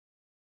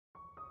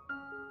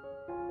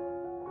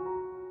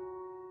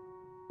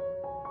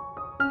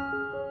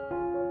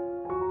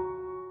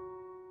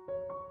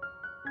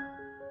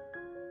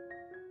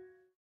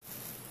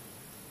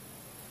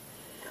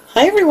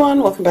Hi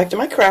everyone, welcome back to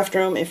my craft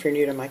room. If you're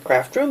new to my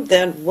craft room,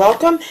 then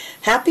welcome.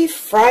 Happy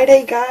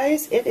Friday,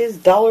 guys. It is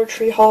Dollar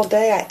Tree haul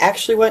day. I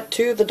actually went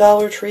to the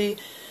Dollar Tree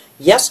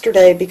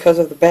yesterday because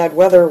of the bad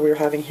weather we were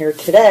having here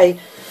today.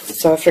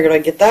 So I figured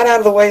I'd get that out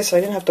of the way so I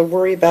didn't have to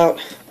worry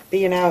about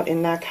being out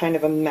in that kind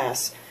of a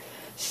mess.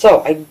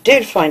 So I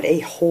did find a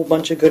whole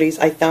bunch of goodies.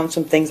 I found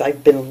some things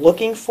I've been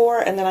looking for,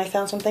 and then I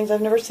found some things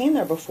I've never seen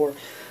there before.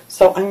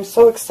 So I'm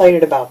so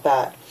excited about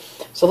that.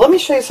 So let me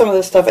show you some of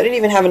this stuff. I didn't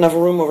even have enough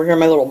room over here in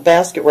my little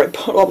basket where I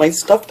put all my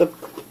stuff to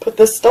put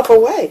this stuff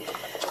away.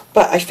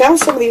 But I found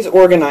some of these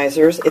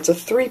organizers. It's a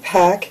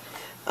 3-pack.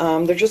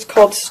 They're just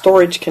called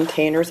storage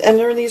containers, and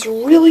they're in these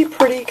really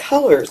pretty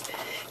colors.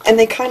 And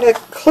they kind of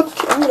clip.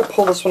 I'm going to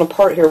pull this one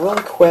apart here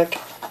really quick.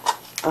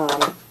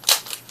 I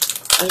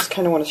just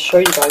kind of want to show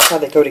you guys how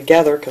they go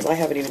together because I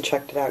haven't even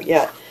checked it out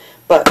yet.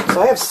 But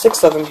so I have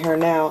 6 of them here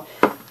now,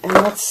 and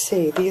let's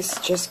see. These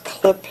just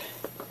clip.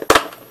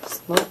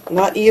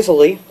 Not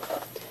easily,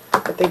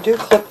 but they do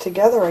clip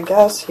together, I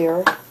guess,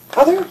 here.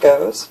 Oh, there it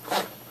goes.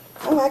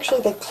 Oh,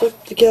 actually, they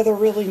clip together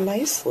really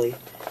nicely.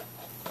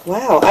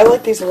 Wow, I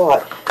like these a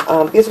lot.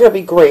 These are going to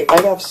be great.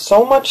 I have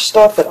so much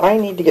stuff that I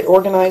need to get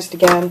organized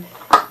again,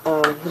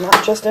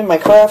 not just in my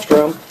craft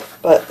room,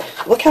 but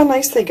look how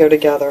nice they go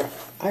together.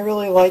 I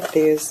really like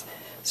these.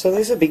 So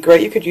these would be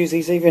great. You could use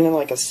these even in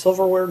like a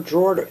silverware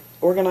drawer to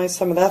organize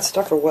some of that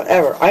stuff or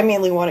whatever. I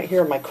mainly want it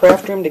here in my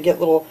craft room to get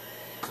little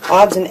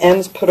odds and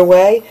ends put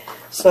away.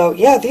 So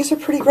yeah, these are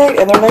pretty great,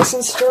 and they're nice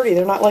and sturdy.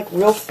 They're not like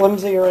real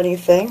flimsy or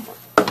anything.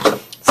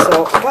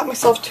 So I got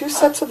myself 2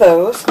 sets of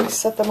those. Let me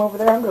set them over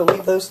there. I'm going to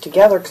leave those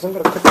together because I'm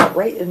going to put that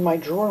right in my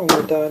drawer when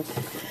we're done.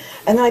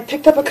 And then I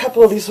picked up a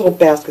couple of these little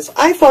baskets.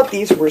 I thought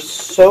these were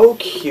so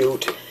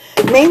cute,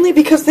 mainly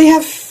because they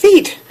have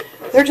feet.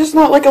 They're just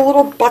not like a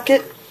little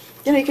bucket.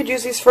 You know, you could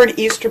use these for an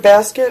Easter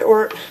basket,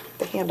 or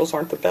the handles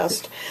aren't the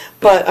best,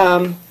 but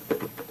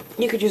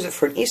you could use it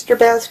for an Easter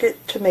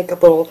basket to make a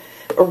little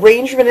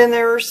arrangement in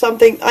there or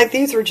something.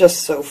 These are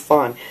just so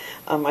fun.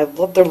 I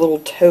love their little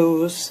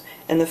toes,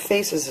 and the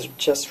faces are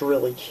just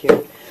really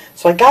cute.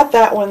 So I got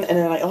that one, and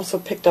then I also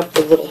picked up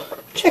the little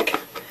chick.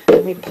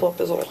 Let me pull up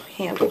his little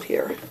handle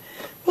here.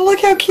 Well, look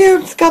how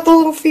cute. It's got the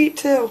little feet,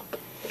 too.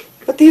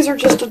 But these are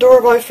just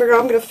adorable. I figure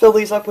I'm going to fill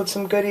these up with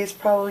some goodies,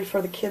 probably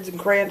for the kids and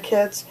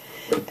grandkids,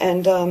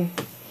 and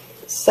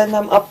send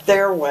them up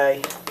their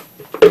way.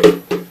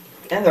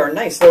 And they're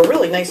nice. They're a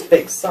really nice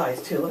big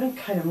size, too. Let me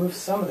kind of move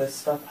some of this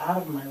stuff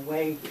out of my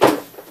way.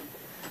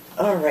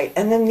 Alright,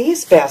 and then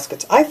these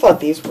baskets. I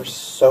thought these were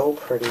so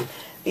pretty.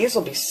 These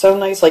will be so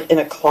nice, like in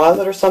a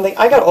closet or something.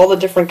 I got all the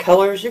different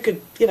colors. You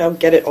could, you know,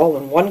 get it all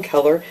in one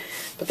color.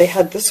 But they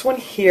had this one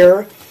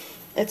here.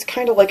 It's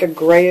kind of like a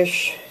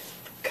grayish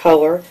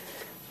color.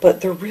 But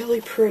they're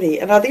really pretty.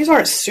 And now these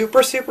aren't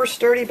super, super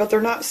sturdy, but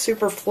they're not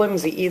super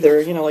flimsy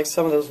either. You know, like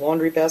some of those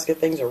laundry basket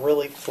things are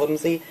really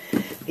flimsy.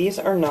 These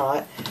are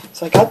not.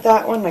 So I got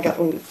that one. I got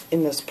one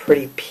in this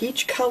pretty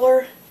peach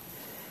color.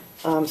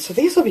 So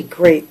these will be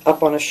great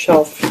up on a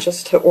shelf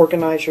just to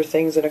organize your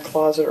things in a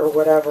closet or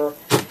whatever.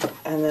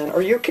 And then,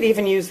 or you could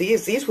even use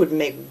these. These would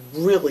make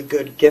really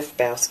good gift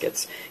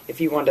baskets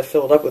if you wanted to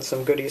fill it up with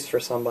some goodies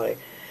for somebody.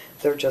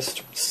 They're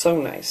just so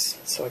nice.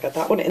 So I got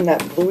that one in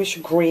that bluish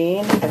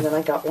green, and then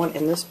I got one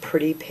in this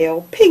pretty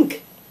pale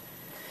pink.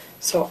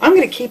 So I'm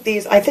going to keep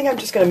these. I think I'm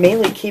just going to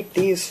mainly keep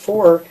these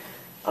for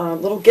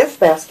little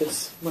gift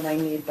baskets when I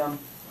need them.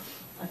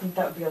 I think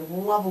that would be a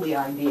lovely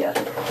idea.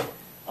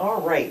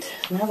 Alright,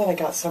 now that I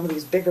got some of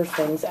these bigger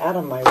things out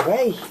of my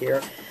way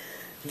here,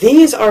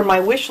 these are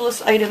my wish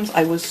list items.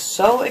 I was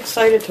so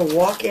excited to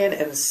walk in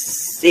and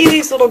see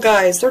these little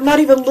guys. They're not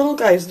even little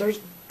guys, they're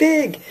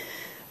big.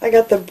 I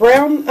got the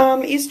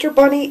brown Easter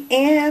bunny,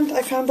 and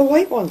I found the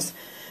white ones.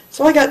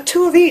 So I got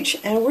 2 of each,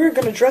 and we're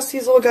going to dress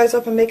these little guys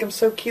up and make them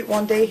so cute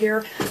one day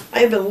here. I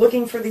have been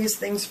looking for these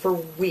things for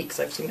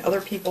weeks. I've seen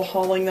other people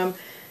hauling them,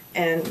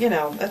 and, you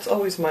know, that's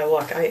always my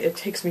luck. It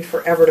takes me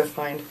forever to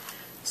find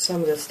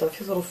some of this stuff.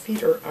 His little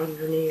feet are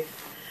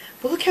underneath.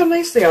 But look how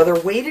nice they are. They're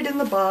weighted in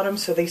the bottom,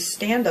 so they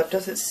stand up.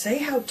 Does it say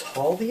how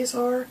tall these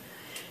are?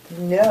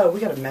 No, we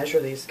got to measure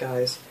these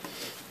guys.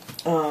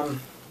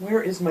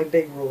 Where is my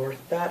big ruler?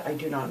 That I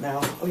do not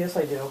know. Oh, yes,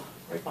 I do.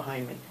 Right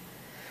behind me.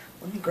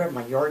 Let me grab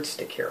my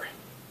yardstick here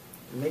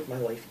and make my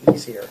life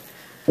easier.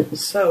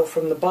 So,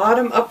 from the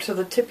bottom up to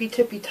the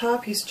tippy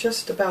top, he's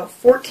just about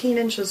 14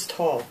 inches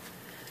tall.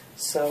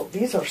 So,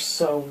 these are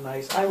so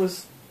nice. I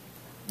was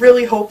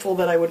really hopeful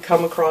that I would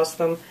come across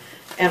them,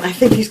 and I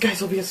think these guys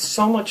will be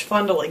so much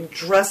fun to like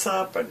dress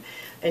up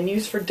and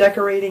use for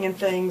decorating and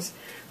things,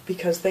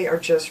 because they are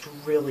just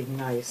really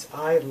nice.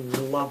 I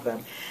love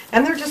them.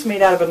 And they're just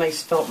made out of a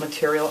nice felt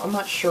material. I'm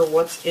not sure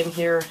what's in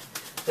here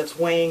that's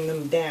weighing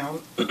them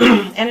down.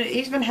 And it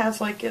even has,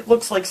 like, it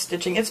looks like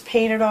stitching. It's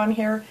painted on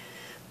here,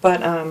 but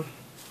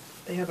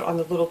they have it on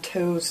the little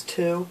toes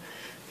too.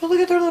 But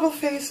look at their little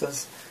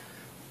faces.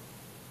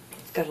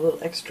 It's got a little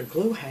extra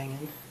glue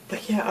hanging.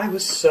 But yeah, I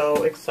was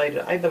so excited.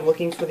 I've been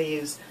looking for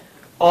these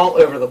all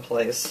over the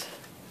place.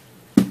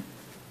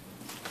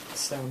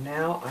 So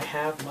now I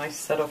have my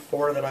set of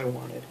 4 that I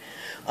wanted.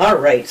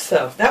 Alright,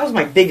 so that was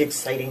my big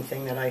exciting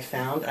thing that I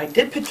found. I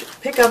did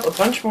pick up a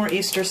bunch more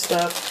Easter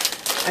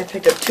stuff. I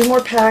picked up 2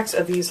 more packs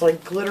of these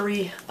like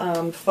glittery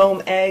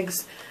foam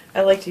eggs.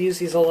 I like to use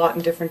these a lot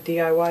in different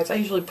DIYs. I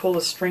usually pull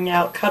the string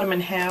out, cut them in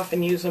half,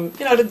 and use them,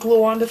 you know, to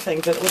glue onto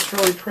things, and it looks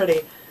really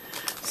pretty.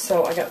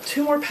 So I got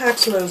 2 more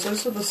packs of those.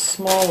 Those are the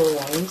smaller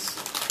ones.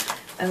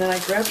 And then I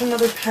grabbed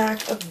another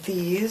pack of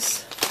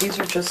these. These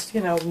are just,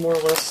 you know, more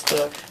or less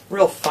the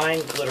real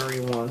fine glittery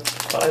ones.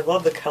 But I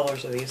love the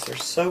colors of these. They're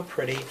so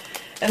pretty.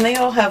 And they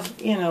all have,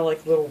 you know,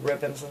 like little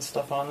ribbons and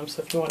stuff on them.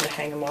 So if you want to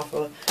hang them off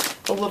a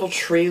little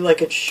tree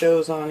like it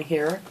shows on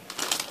here,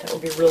 that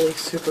would be really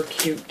super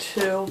cute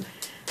too.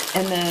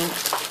 And then,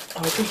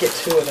 oh, I did get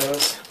 2 of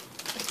those.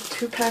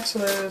 2 packs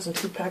of those and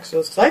 2 packs of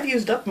those. Because I've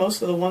used up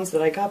most of the ones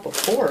that I got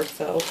before,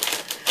 so.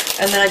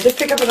 And then I did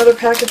pick up another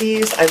pack of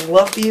these. I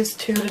love these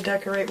too to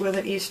decorate with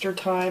at Easter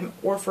time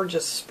or for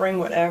just spring,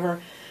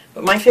 whatever.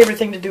 But my favorite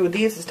thing to do with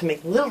these is to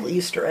make little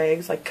Easter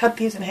eggs. I cut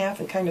these in half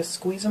and kind of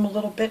squeeze them a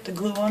little bit to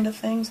glue onto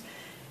things.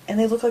 And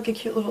they look like a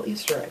cute little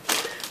Easter egg.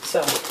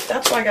 So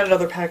that's why I got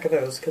another pack of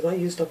those, because I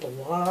used up a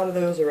lot of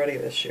those already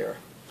this year.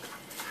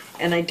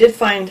 And I did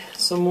find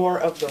some more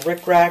of the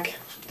rickrack.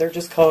 They're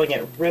just calling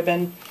it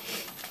ribbon.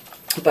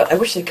 But I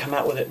wish they'd come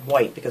out with it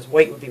white, because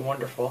white would be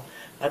wonderful.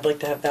 I'd like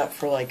to have that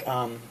for like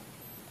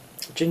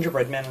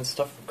gingerbread men and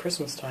stuff for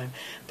Christmas time.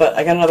 But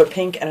I got another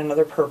pink and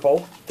another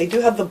purple. They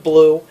do have the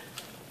blue,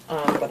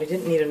 but I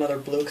didn't need another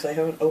blue because I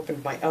haven't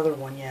opened my other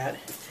one yet.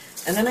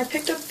 And then I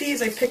picked up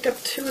these. I picked up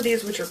 2 of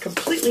these, which are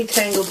completely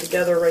tangled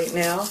together right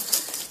now.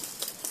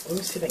 Let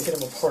me see if I can get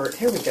them apart.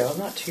 Here we go.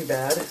 Not too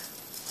bad.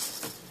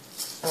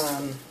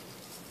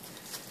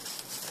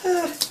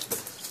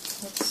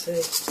 Let's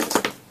see.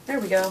 There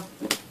we go.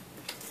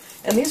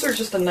 And these are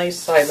just a nice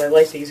size. I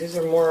like these. These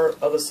are more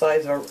of the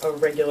size of a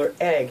regular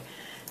egg.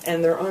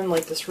 And they're on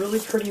like this really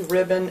pretty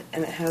ribbon,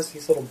 and it has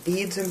these little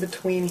beads in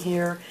between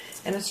here.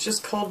 And it's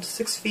just called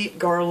 6 Feet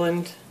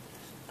Garland.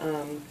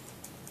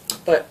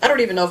 But I don't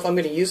even know if I'm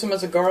going to use them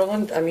as a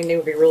garland. I mean, they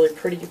would be really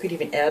pretty. You could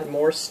even add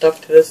more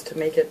stuff to this to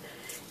make it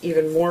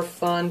even more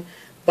fun.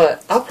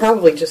 But I'll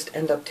probably just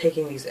end up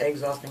taking these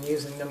eggs off and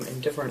using them in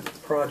different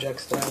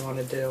projects that I want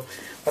to do.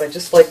 But I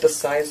just like the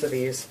size of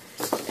these.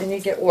 And you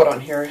get what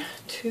on here?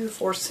 2,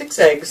 4, 6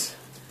 eggs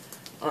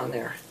on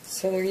there.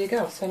 So there you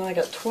go. So now I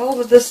got 12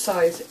 of this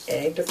size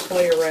egg to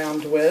play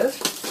around with.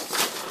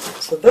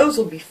 So those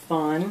will be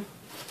fun.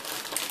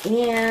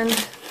 And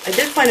I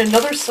did find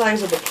another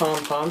size of the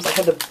pom-poms. I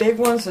had the big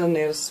ones and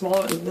they have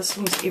smaller, and this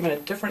one's even a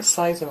different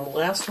size than the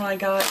last one I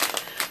got.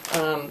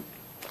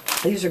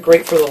 These are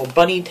great for little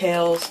bunny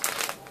tails.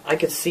 I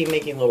could see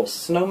making little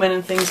snowmen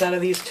and things out of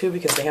these too,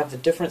 because they have the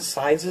different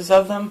sizes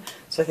of them.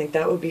 So I think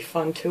that would be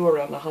fun too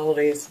around the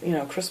holidays, you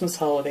know, Christmas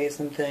holidays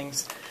and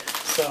things.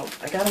 So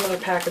I got another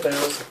pack of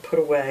those to put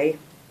away.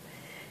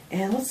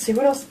 And let's see,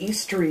 what else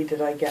Eastery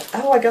did I get?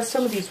 Oh, I got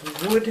some of these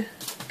wood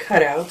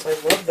cutouts. I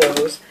love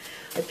those.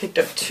 I picked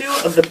up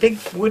 2 of the big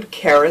wood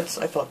carrots.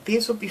 I thought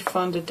these would be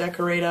fun to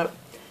decorate up.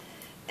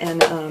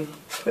 And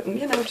put,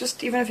 you know,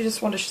 just even if you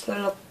just want to set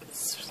it up,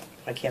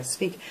 I can't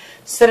speak,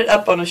 set it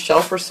up on a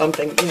shelf or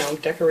something, you know,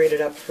 decorate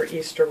it up for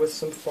Easter with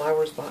some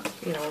flowers,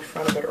 you know, in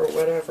front of it or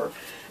whatever.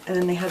 And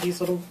then they have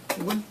these little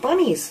wood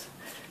bunnies.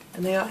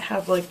 And they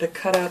have like the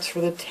cutouts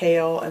for the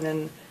tail, and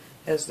then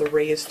as the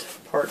raised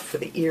part for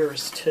the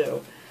ears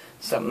too.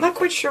 So I'm not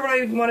quite sure what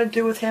I want to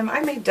do with him. I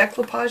may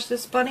decoupage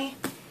this bunny,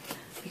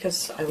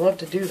 because I love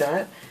to do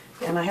that.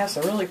 And I have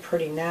some really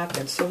pretty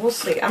napkins, so we'll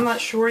see. I'm not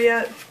sure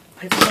yet.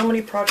 I have so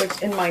many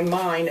projects in my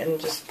mind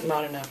and just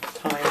not enough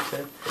time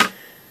to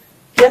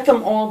get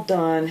them all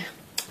done.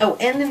 Oh,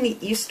 and in the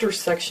Easter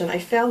section, I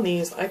found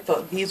these. I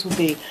thought these would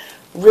be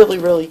really,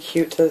 really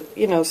cute to,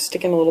 you know,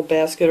 stick in a little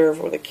basket or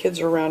if the kids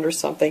are around or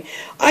something.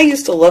 I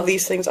used to love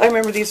these things. I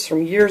remember these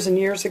from years and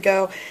years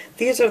ago.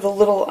 These are the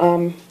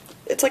little,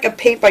 it's like a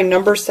paint by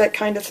number set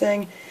kind of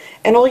thing.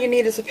 And all you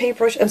need is a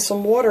paintbrush and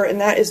some water,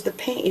 and that is the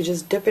paint. You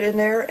just dip it in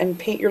there and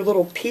paint your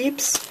little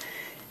peeps.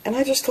 And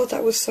I just thought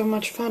that was so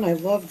much fun. I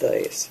love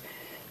these.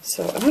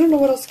 So, I don't know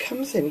what else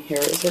comes in here.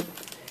 Is it?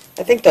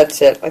 I think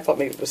that's it. I thought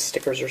maybe it was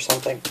stickers or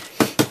something.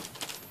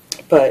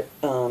 But,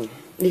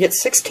 you get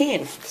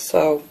 16.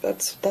 So,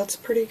 that's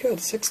pretty good.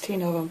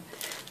 16 of them.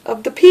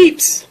 Of the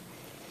peeps.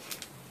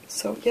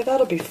 So, yeah,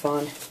 that'll be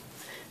fun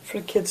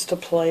for the kids to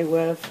play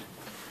with.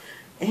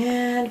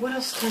 And what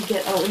else did I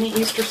get? Oh, in the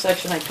Easter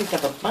section, I picked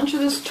up a bunch of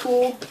this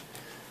tulle.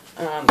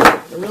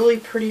 Really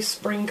pretty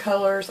spring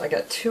colors. I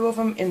got 2 of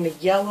them in the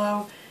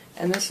yellow,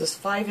 and this is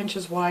 5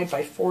 inches wide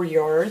by 4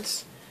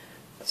 yards.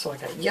 So I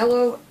got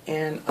yellow,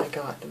 and I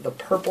got the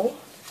purple,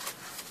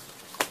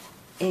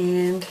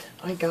 and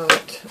I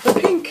got the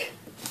pink.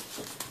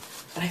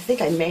 And I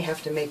think I may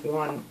have to make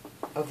one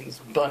of these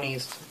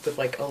bunnies with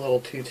like a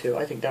little tutu.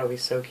 I think that would be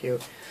so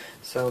cute.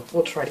 So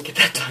we'll try to get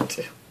that done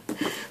too.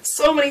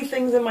 So many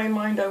things in my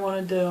mind I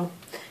want to do.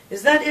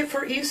 Is that it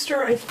for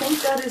Easter? I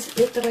think that is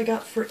it that I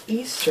got for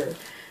Easter.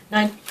 Now,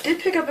 I did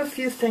pick up a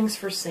few things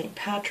for St.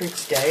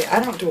 Patrick's Day.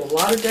 I don't do a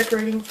lot of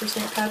decorating for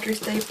St.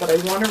 Patrick's Day, but I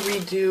want to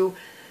redo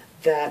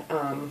that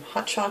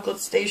hot chocolate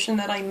station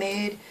that I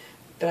made,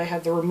 that I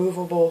have the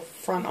removable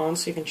front on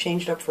so you can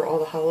change it up for all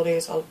the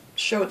holidays. I'll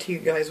show it to you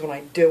guys when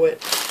I do it,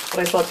 but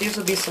I thought these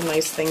would be some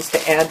nice things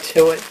to add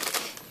to it.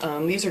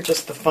 These are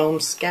just the foam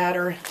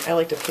scatter. I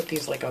like to put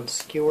these like on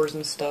skewers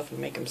and stuff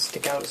and make them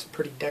stick out as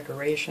pretty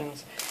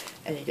decorations.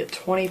 And you get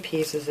 20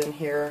 pieces in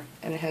here,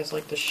 and it has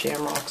like the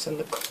shamrocks and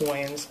the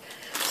coins.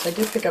 So I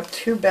did pick up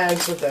 2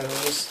 bags of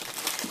those,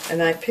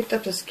 and I picked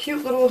up this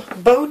cute little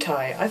bow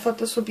tie. I thought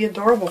this would be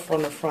adorable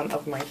on the front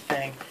of my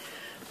thing.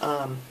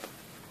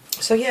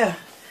 So yeah,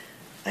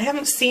 I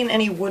haven't seen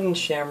any wooden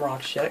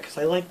shamrocks yet, because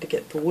I like to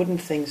get the wooden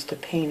things to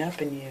paint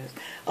up and use.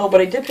 Oh, but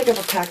I did pick up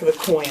a pack of the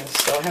coins,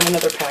 so I have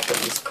another pack of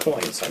these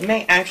coins. So I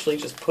may actually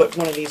just put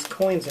one of these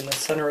coins in the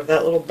center of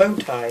that little bow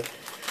tie.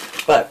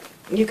 But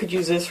you could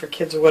use this for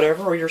kids or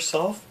whatever, or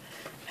yourself.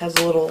 Has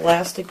a little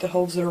elastic that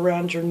holds it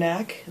around your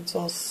neck. It's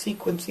all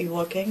sequency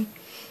looking.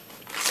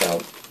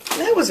 So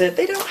that was it.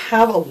 They don't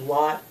have a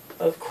lot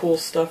of cool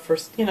stuff for,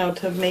 you know,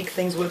 to make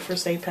things with for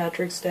St.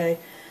 Patrick's Day,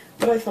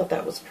 but I thought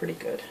that was pretty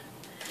good.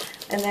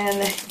 And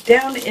then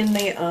down in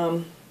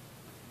the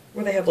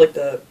where they have like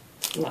the,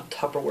 not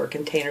Tupperware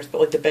containers,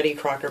 but like the Betty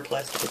Crocker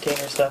plastic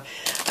container stuff,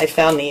 I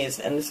found these,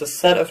 and this is a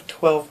set of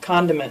 12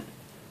 condiment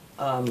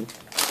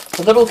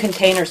little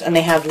containers, and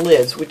they have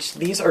lids, which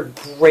these are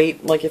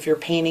great, like if you're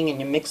painting and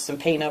you mix some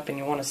paint up and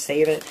you want to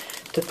save it,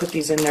 to put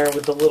these in there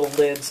with the little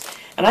lids.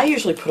 And I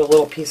usually put a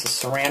little piece of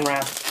saran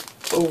wrap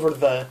over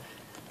the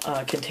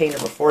container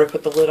before I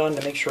put the lid on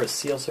to make sure it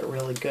seals it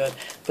really good.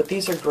 But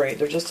these are great.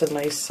 They're just a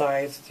nice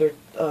size. They're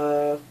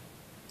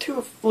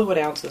 2 fluid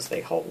ounces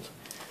they hold.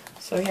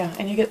 So yeah,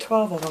 and you get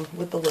 12 of them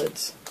with the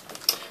lids.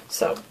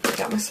 So I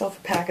got myself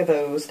a pack of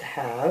those to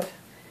have.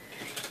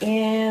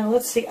 And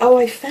let's see, oh,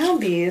 I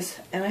found these,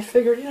 and I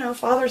figured, you know,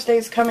 Father's Day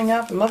is coming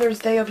up, and Mother's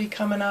Day will be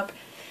coming up,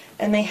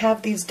 and they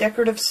have these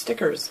decorative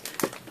stickers.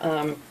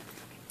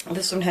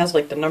 This one has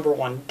like the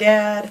 #1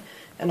 dad,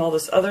 and all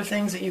this other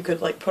things that you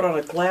could like put on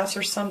a glass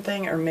or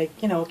something, or make,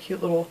 you know, a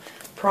cute little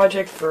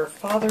project for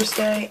Father's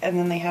Day. And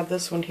then they have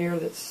this one here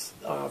that's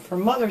for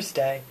Mother's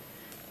Day,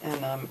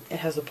 and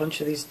it has a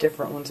bunch of these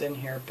different ones in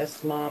here.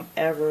 Best mom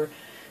ever,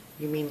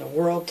 you mean the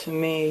world to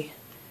me,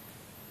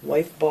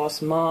 wife,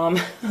 boss, mom,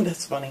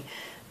 that's funny,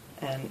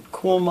 and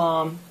cool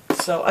mom.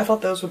 So I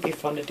thought those would be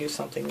fun to do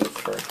something with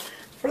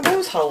for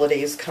those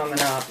holidays coming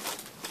up.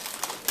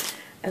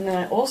 And then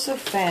I also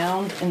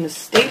found in the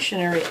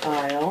stationery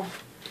aisle,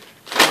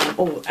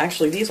 oh,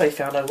 actually these I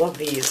found, I love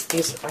these.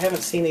 These, I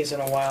haven't seen these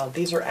in a while.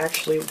 These are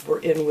actually, we're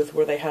in with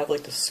where they have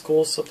like the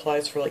school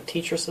supplies for like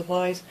teacher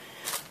supplies.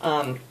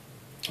 And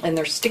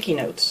they're sticky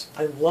notes.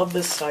 I love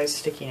this size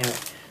sticky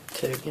note.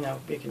 To, you know,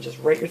 you can just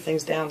write your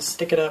things down,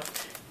 stick it up,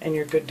 and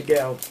you're good to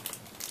go.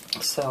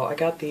 So I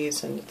got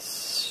these, and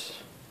it's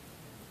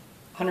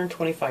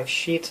 125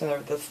 sheets, and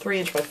they're the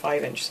 3" by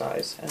 5"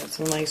 size, and it's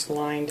a nice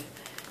lined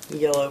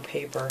yellow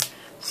paper.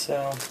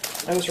 So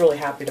I was really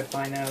happy to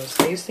find those.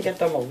 I used to get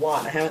them a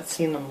lot. I haven't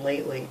seen them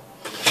lately.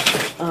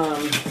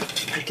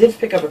 I did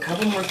pick up a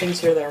couple more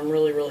things here that I'm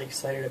really, really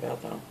excited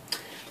about, though.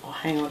 I'll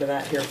hang on to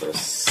that here for a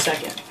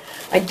second.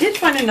 I did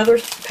find another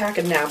pack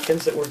of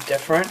napkins that were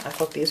different. I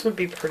thought these would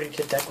be pretty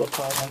to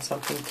decoupage on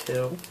something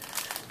too.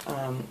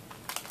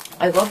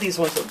 I love these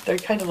ones. They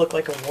kind of look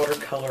like a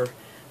watercolor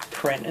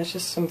print. It's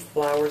just some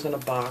flowers in a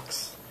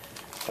box.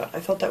 But I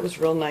thought that was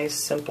real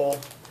nice, simple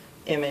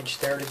image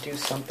there to do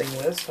something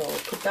with. So I'll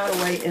put that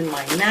away in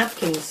my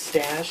napkin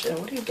stash. And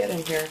what do you get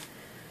in here?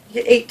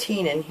 You get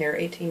 18 in here,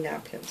 18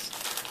 napkins.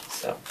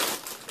 So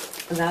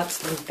that's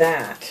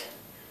that.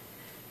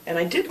 And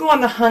I did go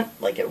on the hunt,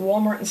 like at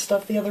Walmart and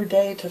stuff the other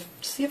day, to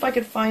see if I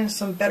could find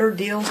some better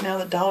deals now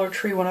that Dollar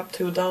Tree went up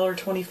to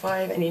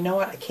 $1.25. And you know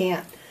what? I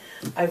can't.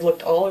 I've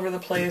looked all over the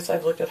place.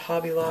 I've looked at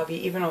Hobby Lobby,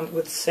 even on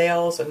with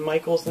sales and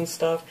Michaels and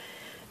stuff.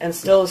 And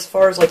still, as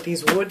far as like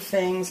these wood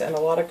things and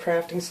a lot of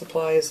crafting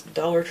supplies,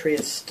 Dollar Tree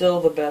is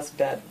still the best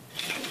bet.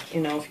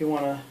 You know, if you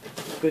want a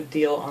good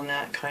deal on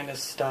that kind of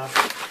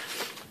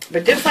stuff.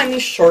 But I did find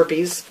these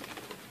Sharpies.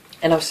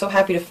 And I was so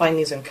happy to find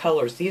these in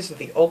colors. These are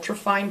the ultra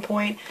fine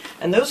point,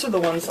 and those are the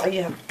ones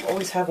I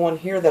always have one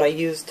here that I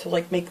use to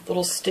like make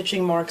little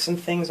stitching marks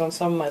and things on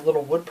some of my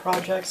little wood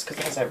projects because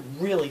it has that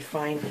really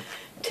fine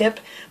tip.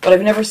 But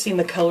I've never seen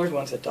the colored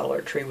ones at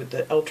Dollar Tree with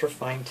the ultra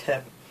fine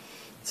tip.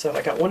 So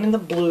I got one in the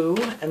blue,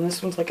 and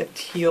this one's like a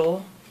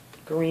teal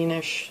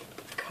greenish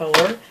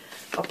color,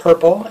 a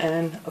purple,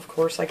 and of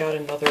course I got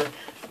another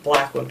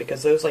black one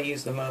because those I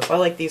use the most. I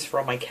like these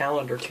for my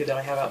calendar too that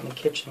I have out in the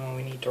kitchen when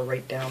we need to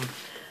write down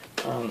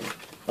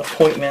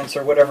appointments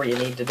or whatever you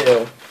need to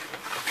do.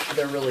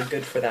 They're really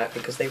good for that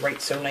because they write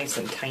so nice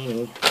and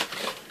tiny.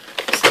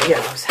 So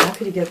yeah, I was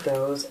happy to get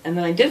those. And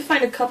then I did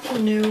find a couple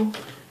new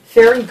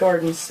fairy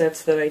garden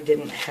sets that I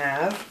didn't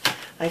have.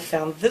 I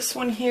found this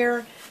one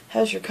here.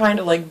 Has your kind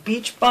of like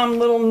beach bum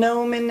little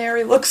gnome in there,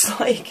 it looks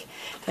like.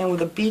 And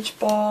with a beach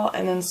ball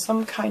and then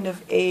some kind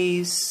of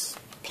a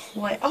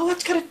play. Oh,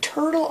 it's got a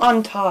turtle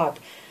on top.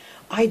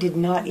 I did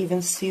not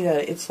even see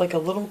that. It's like a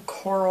little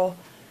coral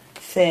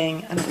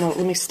thing. I don't know.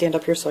 Let me stand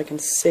up here so I can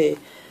see.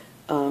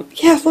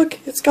 Yeah, look,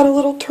 it's got a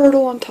little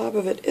turtle on top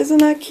of it. Isn't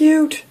that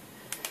cute?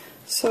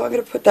 So I'm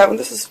going to put that one.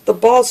 This is, the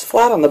ball's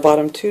flat on the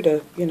bottom too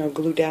to, you know,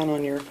 glue down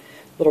on your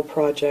little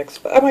projects.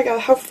 But oh my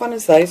god, how fun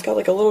is that? He's got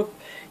like a little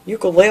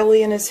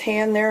ukulele in his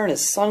hand there and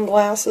his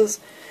sunglasses,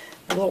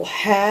 a little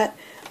hat.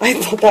 I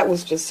thought that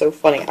was just so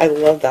funny. I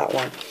love that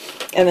one.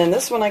 And then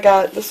this one I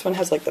got, this one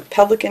has like the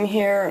pelican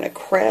here and a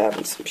crab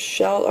and some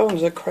shell. Oh, and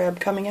there's a crab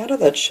coming out of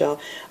that shell.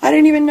 I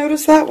didn't even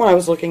notice that when I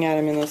was looking at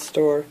him in the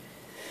store.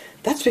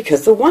 That's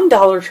because the one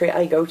Dollar Tree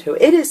I go to,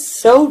 it is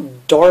so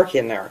dark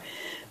in there.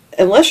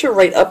 Unless you're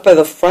right up by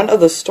the front of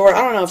the store,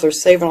 I don't know if they're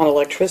saving on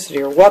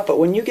electricity or what, but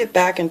when you get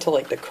back into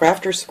like the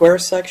Crafter Square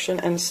section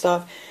and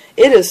stuff,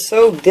 it is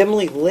so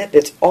dimly lit,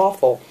 it's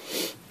awful.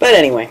 But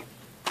anyway,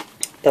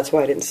 that's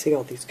why I didn't see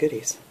all these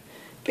goodies.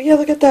 But yeah,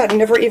 look at that. I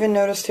never even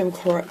noticed him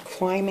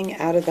climbing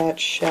out of that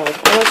shell.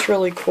 Oh, that's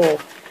really cool.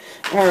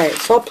 Alright,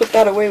 so I'll put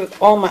that away with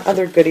all my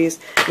other goodies.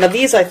 Now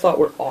these I thought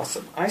were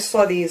awesome. I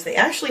saw these. They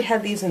actually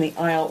had these in the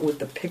aisle with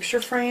the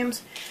picture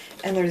frames.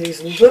 And they're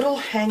these little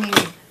hanging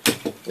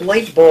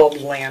light bulb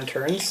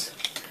lanterns.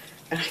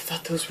 And I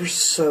thought those were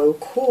so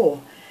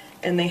cool.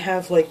 And they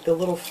have like the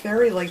little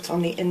fairy lights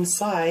on the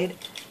inside.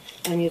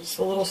 And it's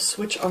a little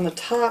switch on the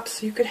top.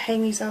 So you could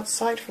hang these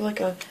outside for like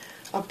a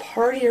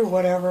party or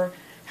whatever.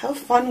 How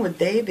fun would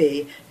they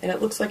be? And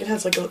it looks like it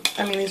has like a,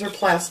 I mean these are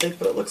plastic,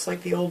 but it looks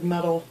like the old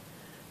metal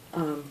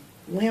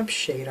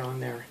lampshade on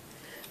there.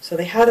 So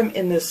they had them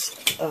in this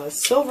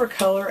silver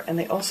color, and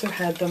they also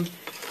had them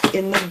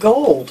in the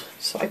gold.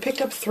 So I picked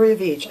up 3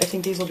 of each. I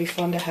think these will be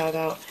fun to have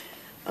out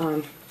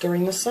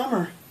during the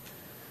summer.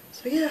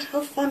 So yeah,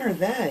 how fun are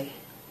they?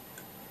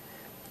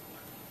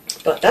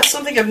 But that's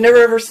something I've never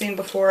ever seen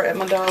before at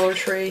my Dollar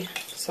Tree.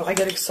 So I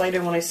get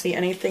excited when I see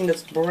anything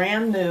that's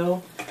brand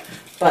new.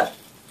 But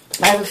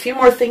I have a few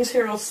more things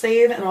here I'll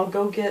save, and I'll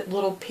go get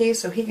little P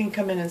so he can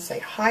come in and say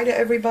hi to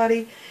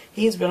everybody.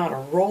 He's been on a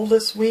roll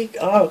this week.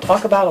 Oh,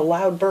 talk about a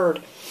loud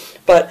bird.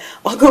 But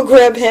I'll go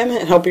grab him,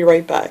 and I'll be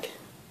right back.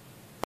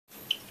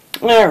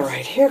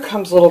 Alright, here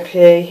comes little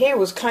P. He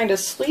was kind of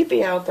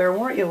sleepy out there,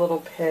 weren't you,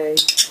 little P?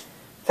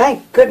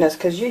 Thank goodness,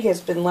 because he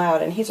has been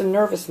loud, and he's a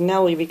nervous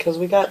Nelly because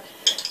we got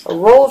a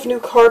roll of new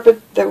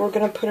carpet that we're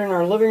going to put in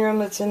our living room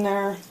that's in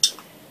there.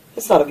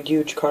 It's not a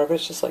huge carpet,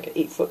 it's just like an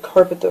 8-foot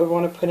carpet that we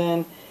want to put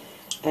in.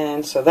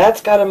 And so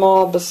that's got him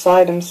all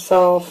beside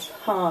himself.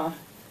 Huh.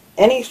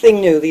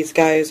 Anything new, these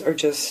guys are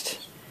just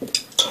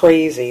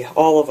crazy.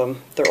 All of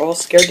them. They're all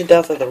scared to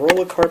death of the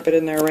roll of carpet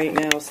in there right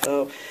now,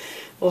 so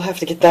we'll have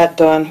to get that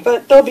done.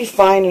 But they'll be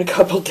fine in a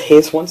couple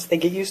days once they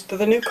get used to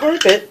the new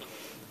carpet.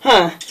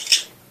 Huh.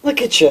 Look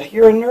at you.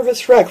 You're a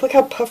nervous wreck. Look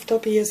how puffed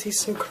up he is.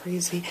 He's so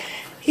crazy.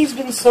 He's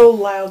been so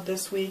loud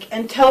this week.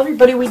 And tell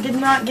everybody we did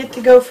not get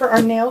to go for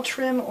our nail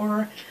trim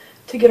or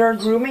to get our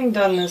grooming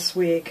done this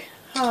week.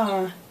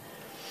 Huh.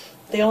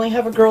 They only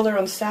have a girl there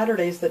on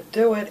Saturdays that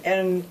do it,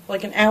 and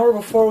like an hour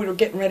before we were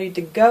getting ready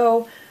to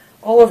go,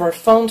 all of our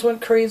phones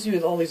went crazy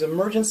with all these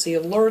emergency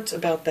alerts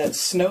about that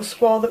snow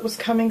squall that was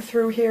coming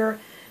through here.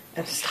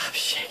 And stop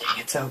shaking,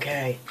 it's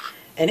okay.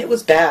 And it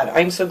was bad.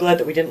 I'm so glad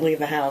that we didn't leave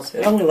the house.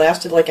 It only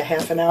lasted like a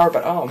half an hour,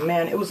 but oh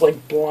man, it was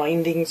like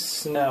blinding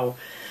snow.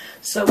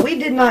 So we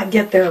did not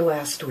get there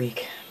last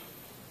week.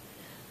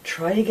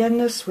 Try again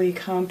this week,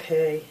 huh,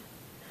 P?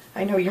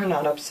 I know you're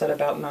not upset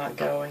about not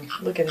going.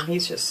 Look at him,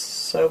 he's just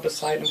so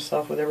beside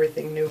himself with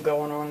everything new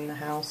going on in the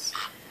house.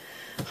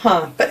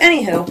 Huh, but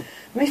anyhow,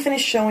 let me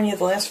finish showing you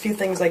the last few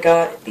things I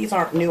got. These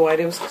aren't new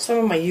items, some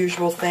of my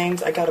usual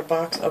things. I got a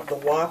box of the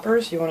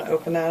Whoppers. You want to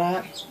open that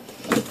up?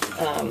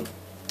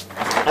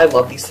 I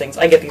love these things.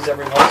 I get these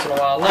every once in a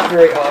while. Not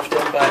very often,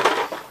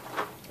 but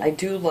I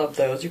do love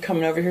those. You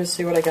coming over here to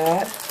see what I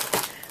got?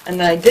 And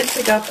then I did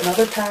pick up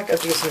another pack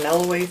of these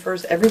vanilla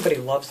wafers. Everybody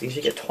loves these.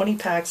 You get 20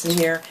 packs in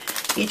here.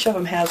 Each of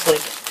them has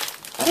like,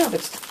 I don't know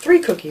if it's 3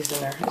 cookies in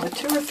there. Is it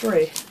 2 or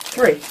 3?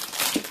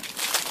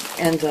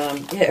 3. And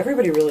yeah,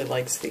 everybody really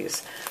likes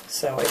these.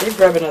 So I did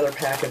grab another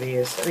pack of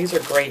these. These are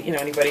great. You know,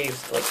 anybody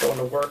who's like going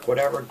to work,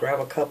 whatever, grab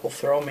a couple,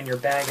 throw them in your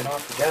bag, and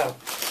off you go.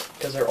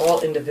 Because they're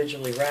all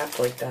individually wrapped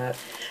like that.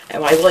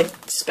 And I like,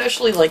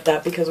 especially like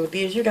that, because with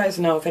these, you guys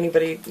know, if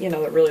anybody, you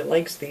know, that really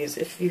likes these,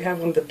 if you have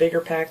one of the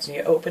bigger packs and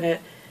you open it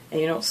and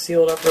you don't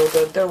seal it up real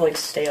good, they're like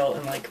stale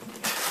in like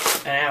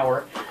an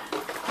hour.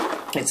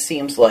 It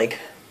seems like,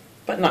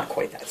 but not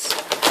quite that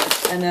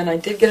stale. And then I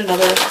did get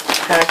another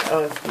pack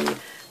of the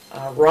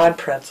rod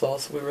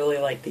pretzels. We really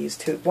like these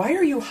too. Why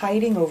are you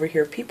hiding over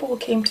here? People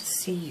came to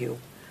see you.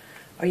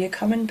 Are you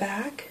coming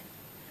back?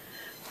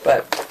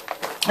 But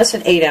that's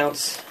an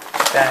 8-ounce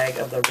bag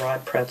of the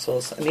rod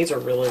pretzels, and these are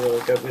really,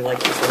 really good. We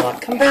like these a lot.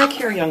 Come back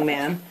here, young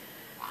man.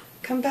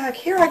 Come back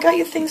here. I got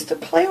you things to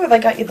play with. I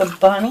got you the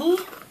bunny.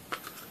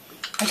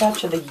 I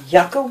got you the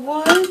yucca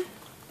one.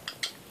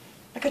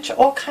 I got you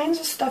all kinds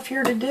of stuff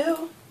here to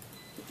do.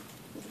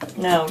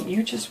 Now,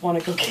 you just want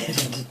to go get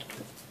it.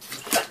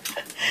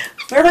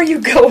 Where are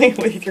you going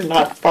with? You're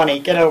not funny.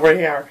 Get over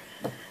here.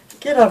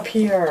 Get up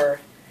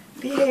here.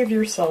 Behave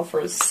yourself for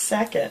a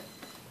second.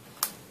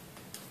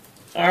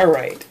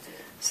 Alright.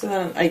 So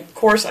then, of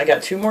course, I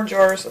got 2 more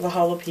jars of the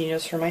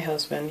jalapenos for my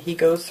husband. He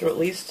goes through at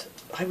least,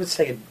 I would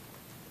say,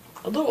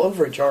 a little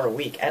over a jar a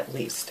week, at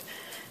least.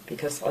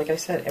 Because, like I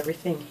said,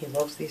 everything, he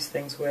loves these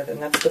things with.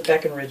 And that's the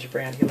Breckenridge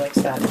brand. He likes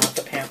that, not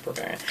the Pamper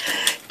brand.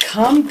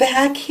 Come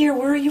back here.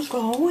 Where are you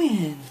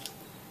going?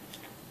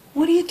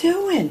 What are you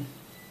doing?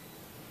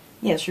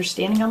 Yes, you're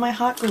standing on my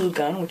hot glue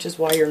gun, which is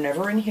why you're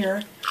never in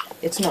here.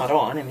 It's not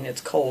on. I mean, it's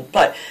cold.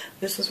 But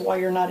this is why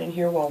you're not in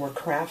here while we're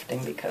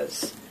crafting,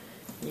 because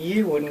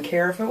you wouldn't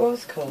care if it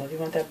was cold. You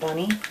want that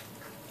bunny?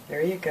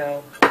 There you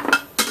go.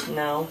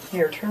 No.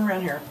 Here, turn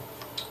around here.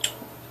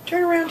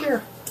 Turn around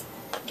here.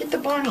 Get the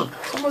bunny.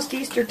 It's almost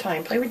Easter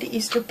time. Play with the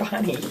Easter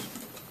bunny.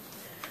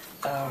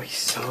 Oh, he's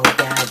so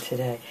bad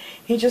today.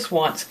 He just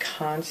wants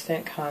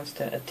constant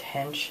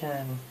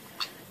attention.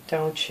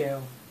 Don't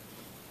you?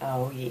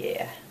 Oh,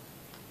 yeah.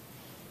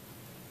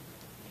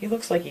 He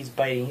looks like he's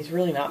biting. He's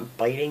really not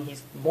biting.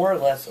 He's more or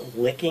less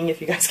licking, if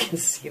you guys can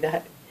see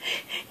that.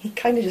 He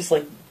kind of just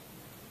like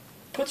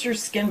puts your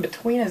skin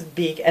between his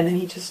beak and then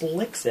he just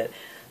licks it.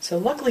 So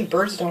luckily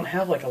birds don't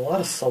have like a lot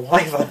of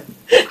saliva.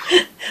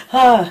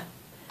 I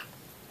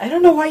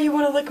don't know why you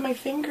want to lick my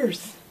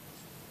fingers.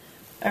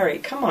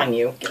 Alright, come on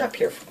you. Get up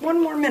here for 1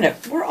 more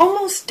minute. We're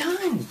almost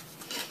done.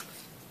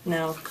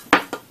 No.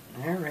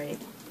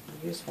 Alright.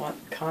 You just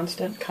want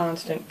constant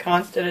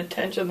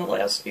attention the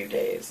last few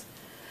days.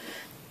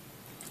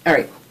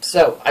 Alright,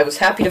 so I was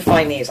happy to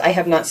find these. I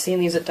have not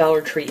seen these at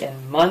Dollar Tree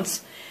in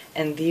months.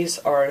 And these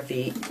are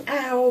the,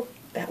 ow,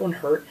 that one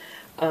hurt,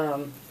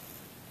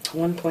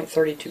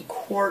 1.32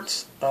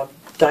 quarts of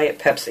Diet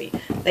Pepsi.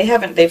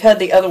 They've had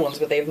the other ones,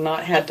 but they've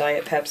not had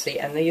Diet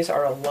Pepsi. And these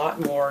are a lot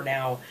more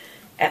now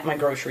at my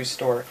grocery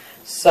store.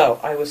 So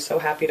I was so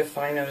happy to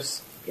find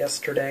those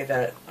yesterday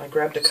that I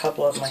grabbed a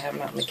couple of them. I have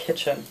them out in the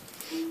kitchen.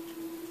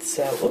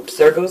 So, oops,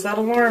 there goes that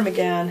alarm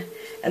again.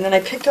 And then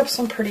I picked up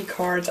some pretty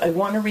cards. I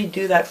want to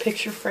redo that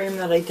picture frame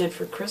that I did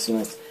for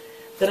Christmas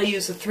that I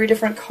used the 3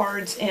 different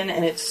cards in,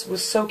 and it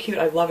was so cute.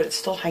 I love it. It's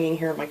still hanging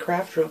here in my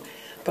craft room.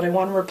 But I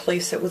want to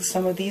replace it with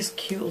some of these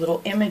cute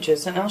little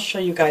images, and I'll show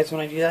you guys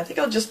when I do that. I think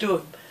I'll just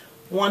do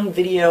one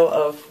video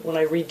of when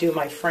I redo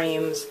my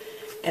frames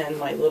and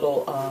my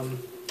little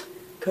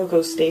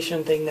Cocoa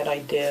Station thing that I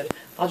did.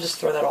 I'll just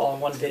throw that all in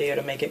one video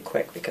to make it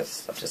quick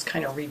because I'm just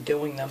kind of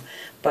redoing them.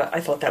 But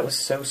I thought that was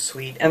so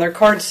sweet. And their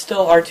cards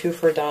still are 2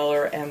 for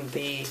 $1, and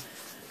the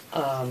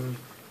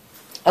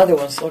other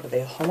ones, what are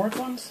they, Hallmark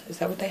ones? Is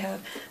that what they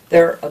have?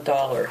 They're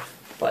 $1,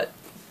 but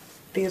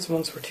these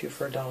ones were 2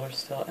 for $1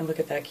 still. And look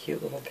at that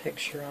cute little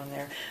picture on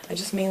there. I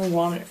just mainly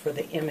wanted it for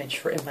the image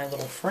for in my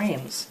little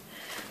frames.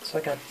 So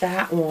I got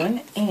that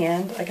one,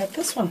 and I got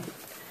this one.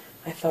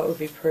 I thought would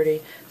be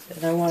pretty.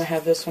 And I want to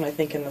have this one, I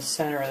think, in the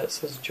center that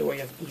says Joy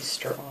of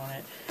Easter on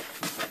it.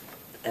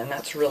 And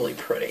that's really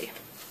pretty.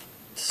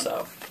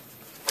 So,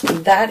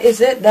 that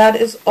is it. That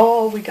is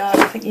all we got.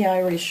 I think, yeah, I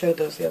already showed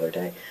those the other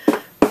day.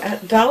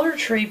 At Dollar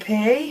Tree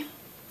Pay,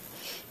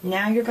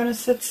 now you're going to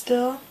sit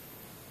still.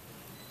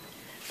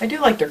 I do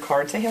like their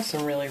cards. They have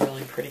some really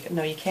pretty...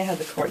 No, you can't have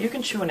the card. You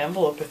can chew an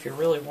envelope if you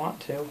really want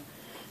to.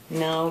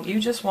 No, you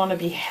just want to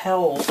be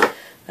held.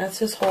 That's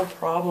his whole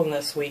problem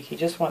this week. He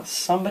just wants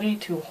somebody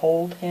to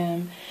hold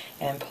him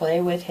and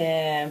play with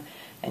him,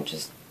 and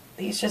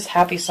he's just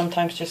happy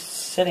sometimes just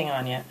sitting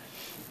on you.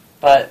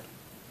 But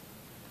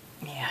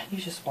yeah, you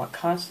just want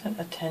constant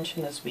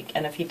attention this week.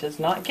 And if he does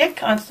not get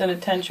constant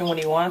attention when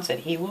he wants it,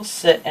 he will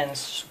sit and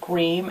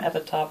scream at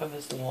the top of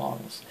his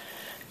lungs.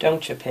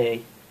 Don't you,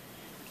 Pig?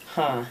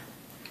 Huh.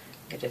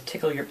 I got to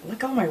tickle your... Let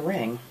go of my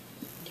ring.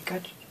 You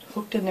got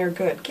hooked in there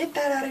good. Get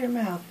that out of your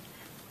mouth.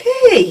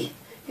 Pig!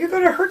 You're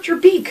going to hurt your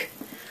beak.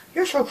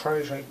 You're so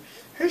crazy.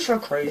 He's so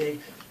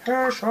crazy.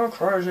 You're so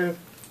crazy.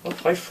 We'll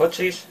play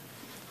footsies.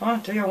 Huh?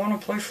 Do you want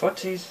to play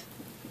footsies?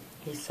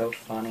 He's so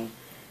funny.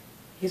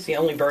 He's the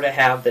only bird I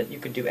have that you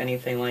could do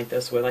anything like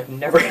this with. I've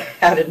never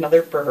had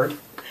another bird.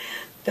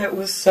 That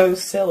was so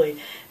silly.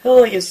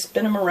 He'll let you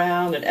spin him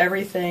around and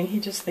everything. He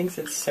just thinks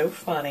it's so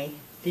funny.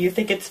 Do you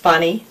think it's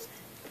funny?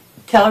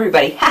 Tell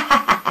everybody.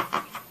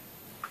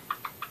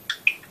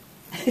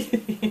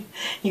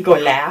 You go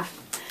laugh.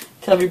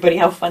 Tell everybody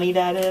how funny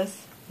that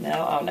is.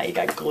 No? Oh, now you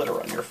got glitter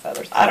on your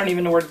feathers. I don't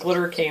even know where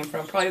glitter came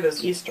from. Probably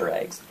those Easter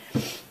eggs.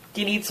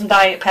 Do you need some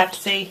Diet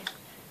Pepsi?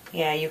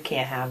 Yeah, you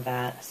can't have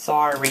that.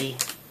 Sorry.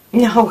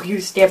 No,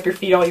 you stamp your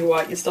feet all you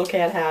want. You still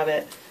can't have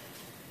it.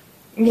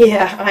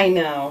 Yeah, I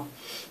know.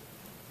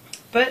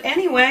 But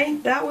anyway,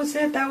 that was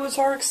it. That was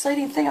our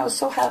exciting thing. I was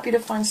so happy to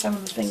find some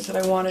of the things that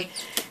I wanted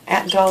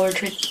at Dollar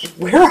Tree.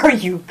 Where are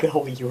you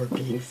going? You are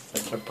being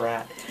such a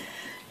brat.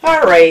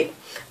 Alright.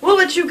 We'll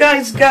let you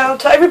guys go.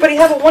 Tell everybody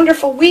have a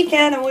wonderful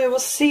weekend, and we will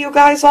see you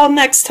guys all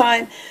next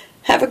time.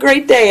 Have a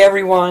great day,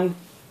 everyone.